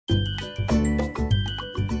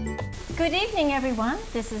Good evening, everyone.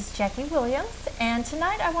 This is Jackie Williams, and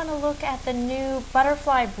tonight I want to look at the new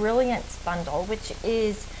Butterfly Brilliance bundle, which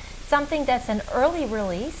is something that's an early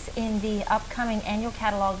release in the upcoming annual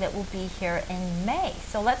catalog that will be here in May.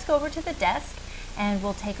 So let's go over to the desk and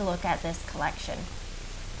we'll take a look at this collection.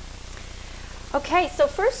 Okay, so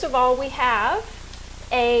first of all, we have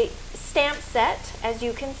a stamp set, as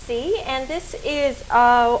you can see, and this is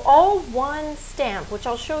all one stamp, which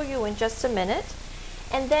I'll show you in just a minute.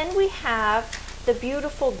 And then we have the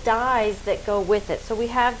beautiful dies that go with it. So we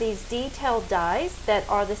have these detailed dies that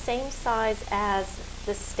are the same size as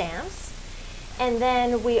the stamps. And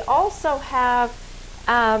then we also have,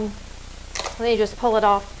 let me just pull it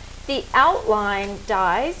off, the outline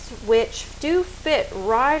dies, which do fit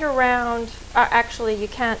right around, actually you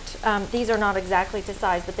can't, these are not exactly to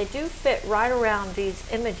size, but they do fit right around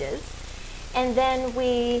these images. And then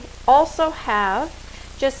we also have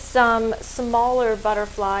just some smaller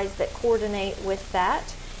butterflies that coordinate with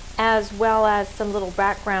that, as well as some little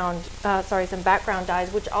background, some background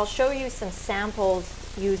dies, which I'll show you some samples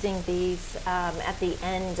using these at the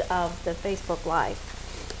end of the Facebook Live.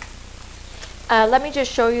 Let me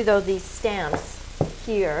just show you though these stamps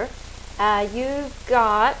here. You've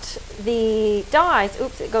got the dies,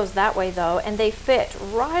 oops, it goes that way though, and they fit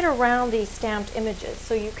right around these stamped images.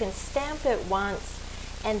 So you can stamp it once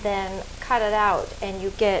and then cut it out and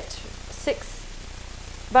you get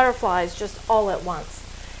 6 butterflies just all at once.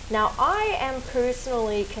 Now I am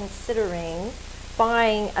personally considering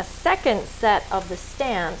buying a second set of the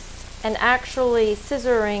stamps and actually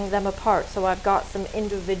scissoring them apart, so I've got some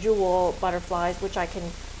individual butterflies which I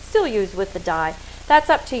can still use with the die.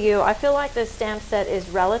 That's up to you. I feel like this stamp set is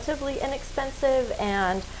relatively inexpensive,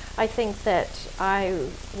 and I think that I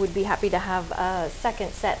would be happy to have a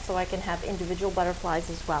second set so I can have individual butterflies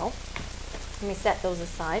as well. Let me set those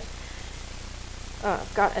aside.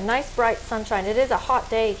 I've got a nice bright sunshine. It is a hot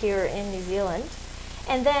day here in New Zealand.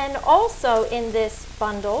 And then also in this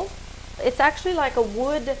bundle, it's actually like a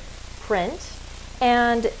wood print,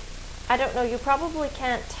 and I don't know, you probably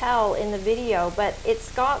can't tell in the video, but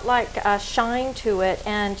it's got like a shine to it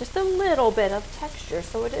and just a little bit of texture.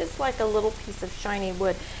 So it is like a little piece of shiny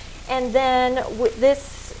wood. And then with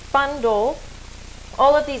this bundle,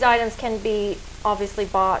 all of these items can be obviously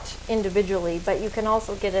bought individually, but you can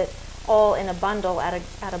also get it all in a bundle at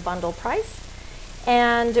a bundle price.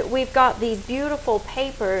 And we've got these beautiful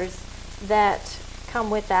papers that come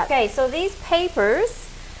with that. Okay, so these papers,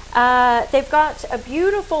 they've got a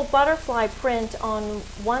beautiful butterfly print on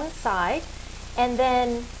one side, and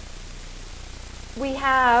then we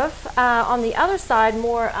have on the other side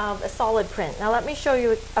more of a solid print. Now let me show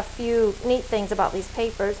you a few neat things about these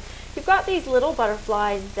papers. You've got these little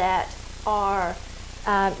butterflies that are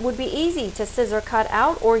would be easy to scissor cut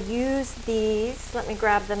out, or use these, let me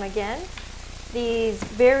grab them again, these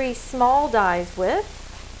very small dies with,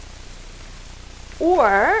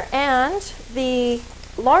 and the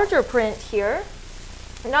larger print here,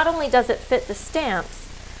 not only does it fit the stamps,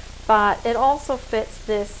 but it also fits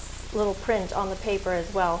this little print on the paper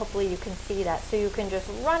as well. Hopefully you can see that. So you can just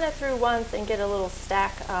run it through once and get a little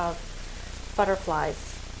stack of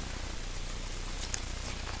butterflies.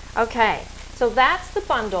 Okay, so that's the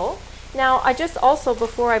bundle. Now I just also,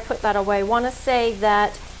 before I put that away, want to say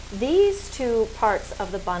that these two parts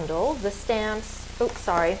of the bundle, the stamps, oops,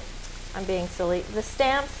 sorry, I'm being silly, the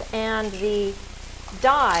stamps and the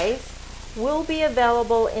dies will be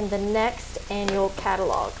available in the next annual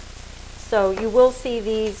catalog. So you will see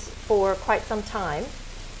these for quite some time.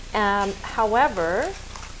 However,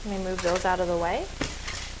 let me move those out of the way.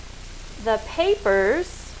 The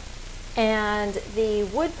papers and the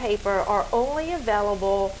wood paper are only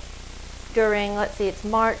available during, let's see, it's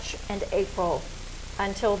March and April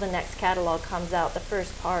until the next catalog comes out, the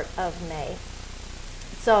first part of May.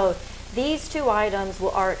 So these two items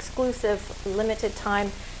are exclusive, limited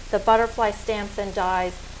time. The butterfly stamps and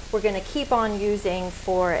dies we're going to keep on using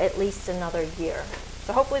for at least another year.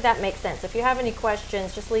 So hopefully that makes sense. If you have any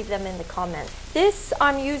questions, just leave them in the comments. This,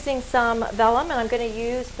 I'm using some vellum, and I'm going to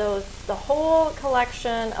use the whole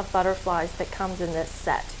collection of butterflies that comes in this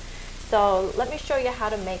set. So let me show you how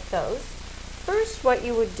to make those. First, what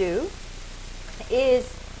you would do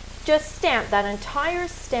is just stamp that entire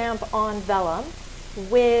stamp on vellum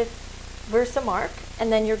with Versamark,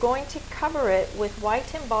 and then you're going to cover it with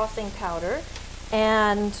white embossing powder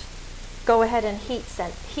and go ahead and heat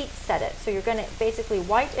set it. So you're going to basically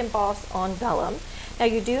white emboss on vellum. Now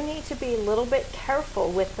you do need to be a little bit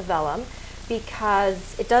careful with the vellum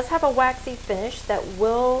because it does have a waxy finish that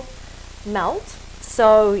will melt.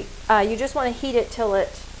 So you just want to heat it till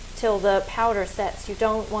till the powder sets. You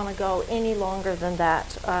don't want to go any longer than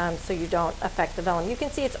that, so you don't affect the vellum. You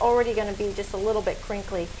can see it's already going to be just a little bit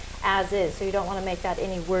crinkly as is, so you don't want to make that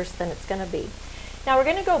any worse than it's going to be. Now we're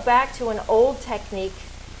going to go back to an old technique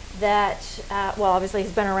that, well, obviously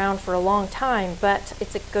has been around for a long time, but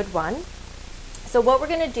it's a good one. So what we're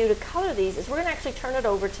going to do to color these is we're going to actually turn it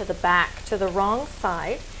over to the back, to the wrong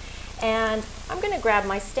side, and I'm going to grab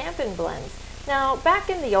my Stampin Blends. Now, back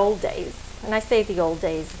in the old days, and I say the old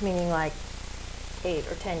days, meaning like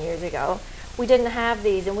 8 or 10 years ago, we didn't have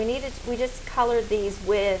these, and we just colored these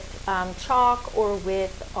with chalk or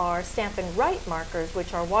with our Stampin' Write markers,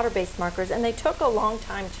 which are water-based markers, and they took a long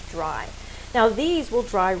time to dry. Now these will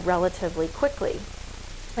dry relatively quickly,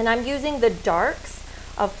 and I'm using the darks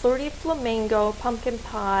of Flirty Flamingo, Pumpkin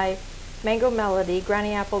Pie, Mango Melody,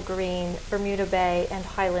 Granny Apple Green, Bermuda Bay, and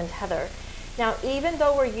Highland Heather. Now, even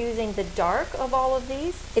though we're using the dark of all of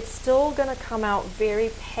these, it's still going to come out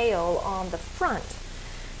very pale on the front.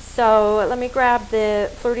 So let me grab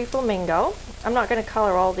the Flirty Flamingo. I'm not going to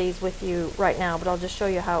color all these with you right now, but I'll just show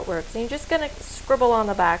you how it works. And you're just going to scribble on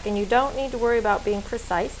the back, and you don't need to worry about being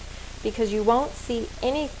precise because you won't see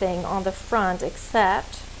anything on the front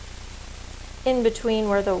except in between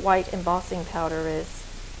where the white embossing powder is.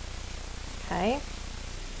 Okay,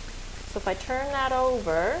 so if I turn that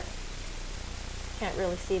over, can't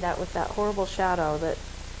really see that with that horrible shadow, that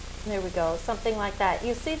there we go, something like that.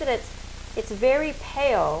 You see that it's very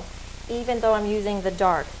pale even though I'm using the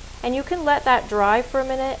dark, and you can let that dry for a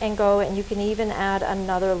minute and go, and you can even add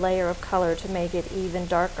another layer of color to make it even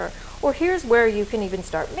darker. Or here's where you can even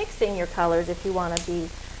start mixing your colors if you want to be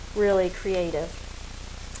really creative.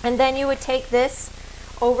 And then you would take this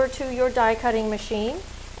over to your die cutting machine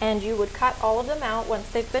and you would cut all of them out once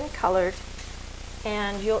they've been colored,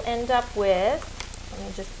 and you'll end up with, let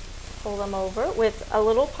me just pull them over, with a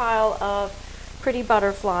little pile of pretty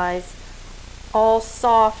butterflies, all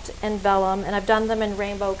soft and vellum, and I've done them in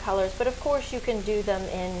rainbow colors, but of course you can do them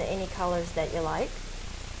in any colors that you like.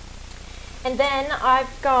 And then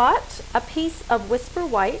I've got a piece of Whisper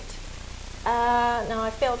White. Now I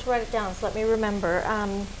failed to write it down, so let me remember.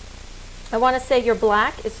 I want to say your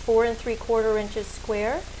black is 4 3/4 inches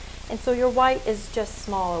square, and so your white is just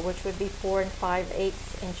smaller, which would be 4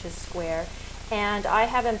 5/8 inches square. And I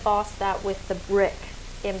have embossed that with the brick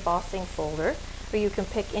embossing folder, or you can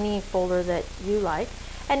pick any folder that you like.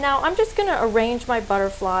 And now I'm just going to arrange my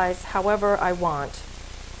butterflies however I want.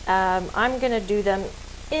 I'm going to do them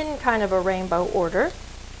in kind of a rainbow order.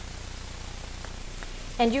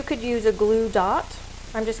 And you could use a glue dot.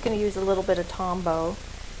 I'm just going to use a little bit of Tombow.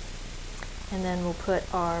 And then we'll put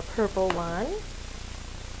our purple one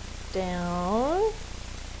down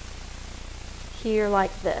here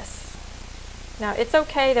like this. Now it's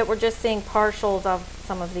okay that we're just seeing partials of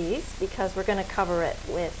some of these because we're going to cover it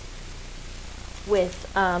with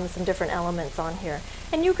some different elements on here.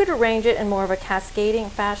 And you could arrange it in more of a cascading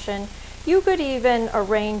fashion. You could even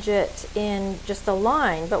arrange it in just a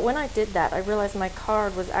line, but when I did that I realized my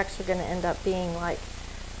card was actually going to end up being like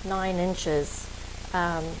 9 inches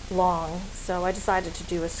long, so I decided to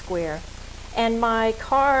do a square. And my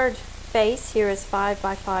card face here is 5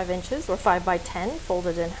 by 5 inches, or 5 by 10,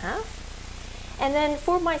 folded in half. And then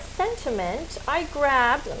for my sentiment, I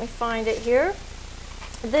grabbed, let me find it here,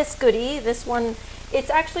 this goodie. This one, it's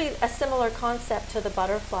actually a similar concept to the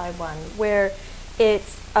butterfly one, where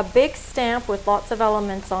it's a big stamp with lots of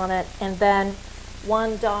elements on it, and then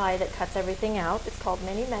one die that cuts everything out. It's called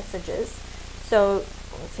Many Messages. So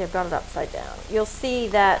let's see, I've got it upside down. You'll see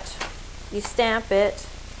that you stamp it,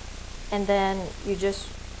 and then you just,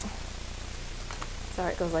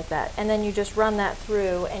 sorry, it goes like that, and then you just run that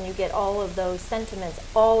through and you get all of those sentiments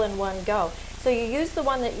all in one go. So you use the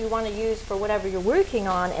one that you want to use for whatever you're working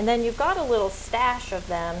on, and then you've got a little stash of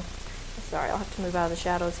them. Sorry, I'll have to move out of the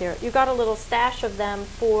shadows here. You've got a little stash of them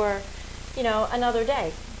for, you know, another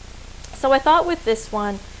day. So I thought with this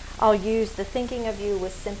one, I'll use the Thinking of You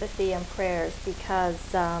with Sympathy and Prayers, because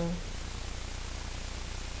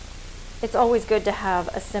it's always good to have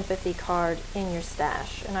a sympathy card in your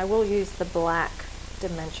stash. And I will use the black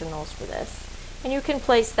dimensionals for this. And you can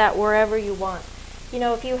place that wherever you want. You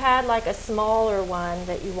know, if you had like a smaller one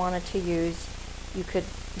that you wanted to use, you could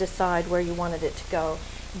decide where you wanted it to go.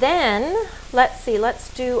 Then, let's see,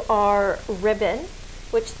 let's do our ribbon,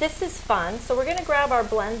 which this is fun. So we're going to grab our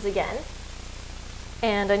blends again.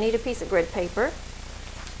 And I need a piece of grid paper.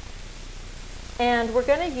 And we're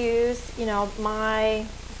going to use, you know, my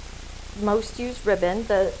most used ribbon,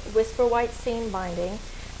 the Whisper White seam binding.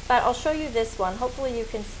 But I'll show you this one. Hopefully you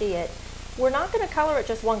can see it. We're not going to color it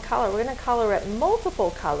just one color. We're going to color it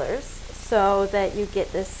multiple colors so that you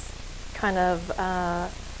get this kind of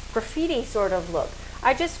graffiti sort of look.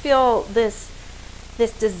 I just feel this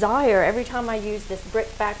desire every time I use this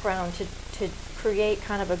brick background to create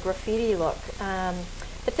kind of a graffiti look.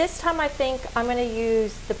 But this time I think I'm going to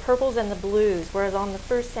use the purples and the blues, whereas on the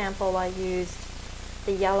first sample I used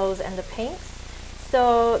the yellows and the pinks.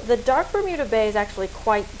 So the dark Bermuda Bay is actually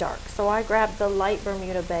quite dark, so I grabbed the light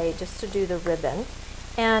Bermuda Bay just to do the ribbon.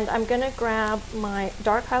 And I'm going to grab my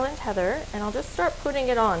dark Highland Heather and I'll just start putting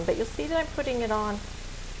it on, but you'll see that I'm putting it on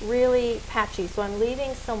really patchy, so I'm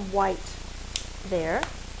leaving some white there.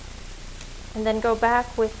 And then go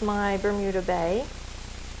back with my Bermuda Bay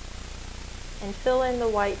and fill in the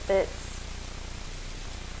white bits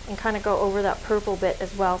and kind of go over that purple bit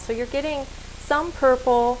as well. So you're getting some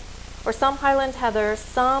purple or some Highland Heather,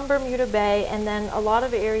 some Bermuda Bay, and then a lot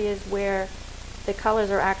of areas where the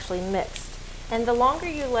colors are actually mixed. And the longer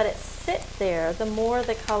you let it sit there, the more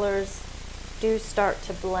the colors do start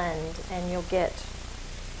to blend, and you'll get,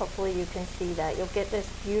 hopefully you can see that, you'll get this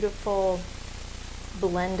beautiful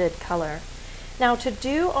blended color. Now to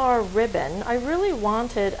do our ribbon, I really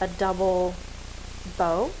wanted a double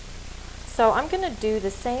bow. So I'm going to do the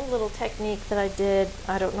same little technique that I did,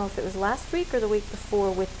 I don't know if it was last week or the week before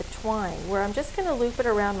with the twine, where I'm just going to loop it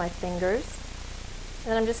around my fingers,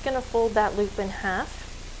 and I'm just going to fold that loop in half,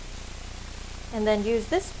 and then use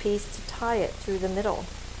this piece to tie it through the middle.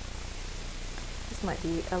 This might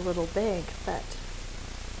be a little big, but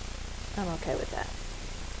I'm okay with that.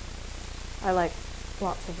 I like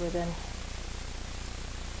lots of ribbon.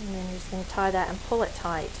 And then you're just going to tie that and pull it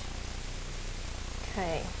tight.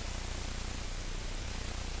 Okay.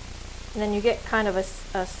 And then you get kind of a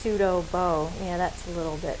pseudo bow. Yeah, that's a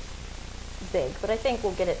little bit big, but I think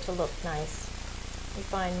we'll get it to look nice. We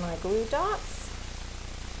find my glue dots,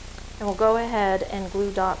 and we'll go ahead and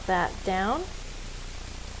glue dot that down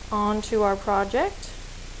onto our project,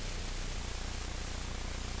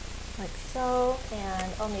 like so,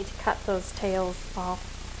 and I'll need to cut those tails off.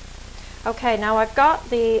 Okay, now I've got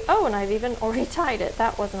the, oh, and I've even already tied it.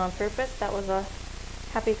 That wasn't on purpose, that was a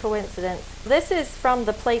happy coincidence. This is from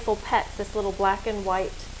the Playful Pets, this little black and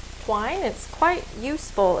white twine. It's quite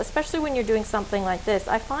useful, especially when you're doing something like this.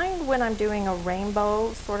 I find when I'm doing a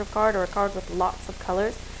rainbow sort of card or a card with lots of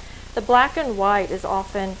colors, the black and white is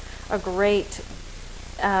often a great,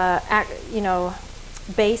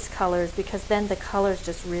 base colors, because then the colors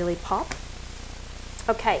just really pop.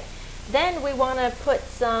 Okay, then we want to put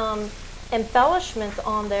some embellishments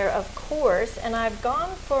on there, of course, and I've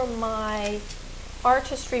gone for my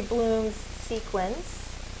Artistry Blooms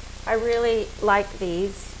sequins. I really like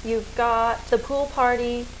these. You've got the Pool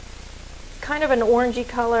Party, kind of an orangey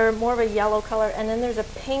color, more of a yellow color, and then there's a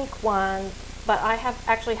pink one, but I have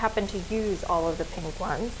actually happened to use all of the pink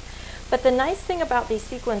ones. But the nice thing about these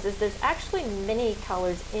sequins is there's actually many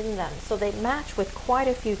colors in them, so they match with quite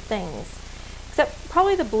a few things. Except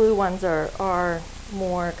probably the blue ones are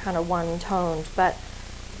more kind of one-toned, but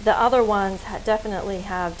the other ones definitely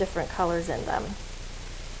have different colors in them.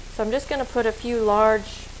 So I'm just going to put a few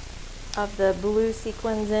large of the blue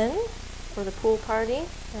sequins in for the Pool Party.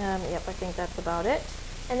 Yep, I think that's about it.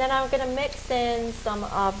 And then I'm going to mix in some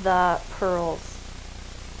of the pearls,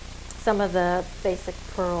 some of the basic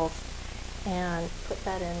pearls, and put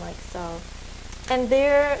that in like so. And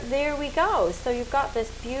there we go. So you've got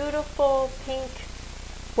this beautiful pink,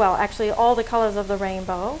 well, actually all the colors of the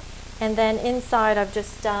rainbow. And then inside I've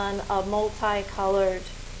just done a multicolored,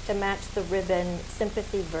 to match the ribbon,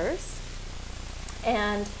 sympathy verse.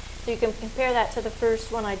 And so you can compare that to the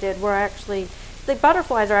first one I did, where actually the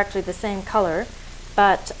butterflies are actually the same color,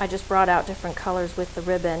 but I just brought out different colors with the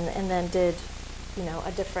ribbon and then did,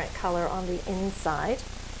 a different color on the inside.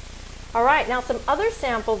 All right, now some other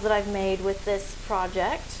samples that I've made with this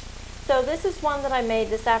project. So this is one that I made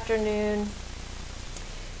this afternoon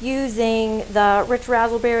using the rich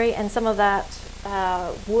raspberry and some of that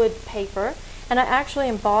wood paper. And I actually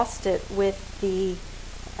embossed it with the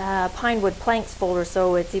pine wood planks folder,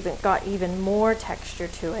 so it's got even more texture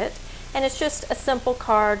to it. And it's just a simple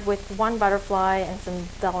card with one butterfly and some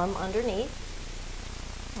vellum underneath.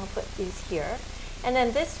 I'll put these here. And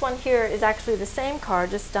then this one here is actually the same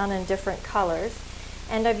card, just done in different colors.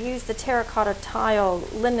 And I've used the terracotta tile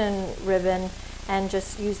linen ribbon and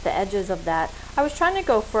just used the edges of that. I was trying to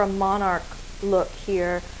go for a monarch look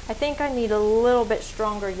here. I think I need a little bit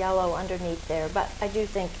stronger yellow underneath there, but I do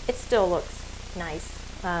think it still looks nice.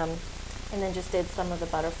 And then just did some of the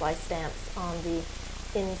butterfly stamps on the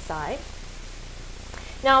inside.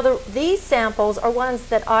 Now these samples are ones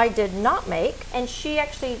that I did not make, and she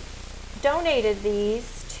actually donated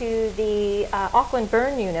these to the Auckland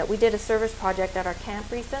Burn Unit. We did a service project at our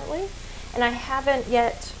camp recently, And I haven't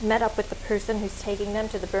yet met up with the person who's taking them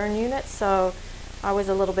to the burn unit, so I was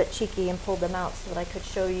a little bit cheeky and pulled them out so that I could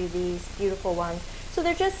show you these beautiful ones. So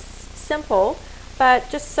they're just simple, but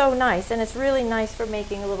just so nice, and it's really nice for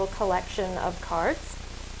making a little collection of cards.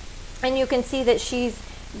 And you can see that she's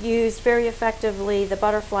used very effectively the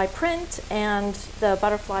butterfly print and the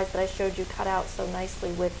butterflies that I showed you cut out so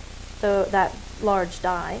nicely with that large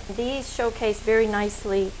die. These showcase very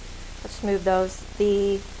nicely, let's move those,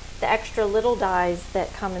 the extra little dies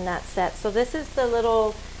that come in that set. So this is the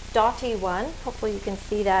little dotty one. Hopefully you can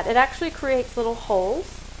see that. It actually creates little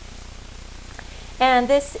holes. And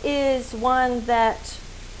this is one that,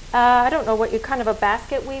 I don't know what you, kind of a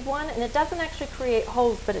basket weave one, and it doesn't actually create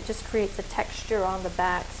holes, but it just creates a texture on the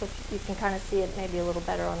back, so you can kind of see it maybe a little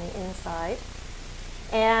better on the inside.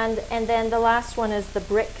 And then the last one is the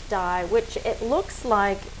brick die, which it looks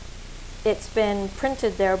like it's been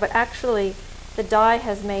printed there, but actually the die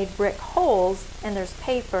has made brick holes, and there's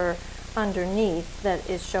paper underneath that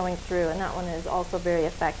is showing through, and that one is also very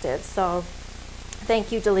effective. So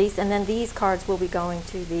thank you, Delise. And then these cards will be going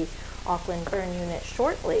to the Auckland Burn Unit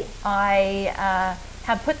shortly. I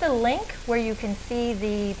have put the link where you can see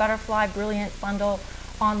the Butterfly Brilliance bundle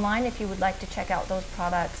online if you would like to check out those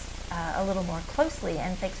products a little more closely.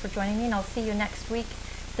 And thanks for joining me, and I'll see you next week,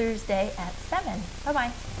 Thursday at 7.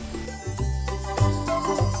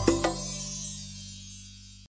 Bye-bye.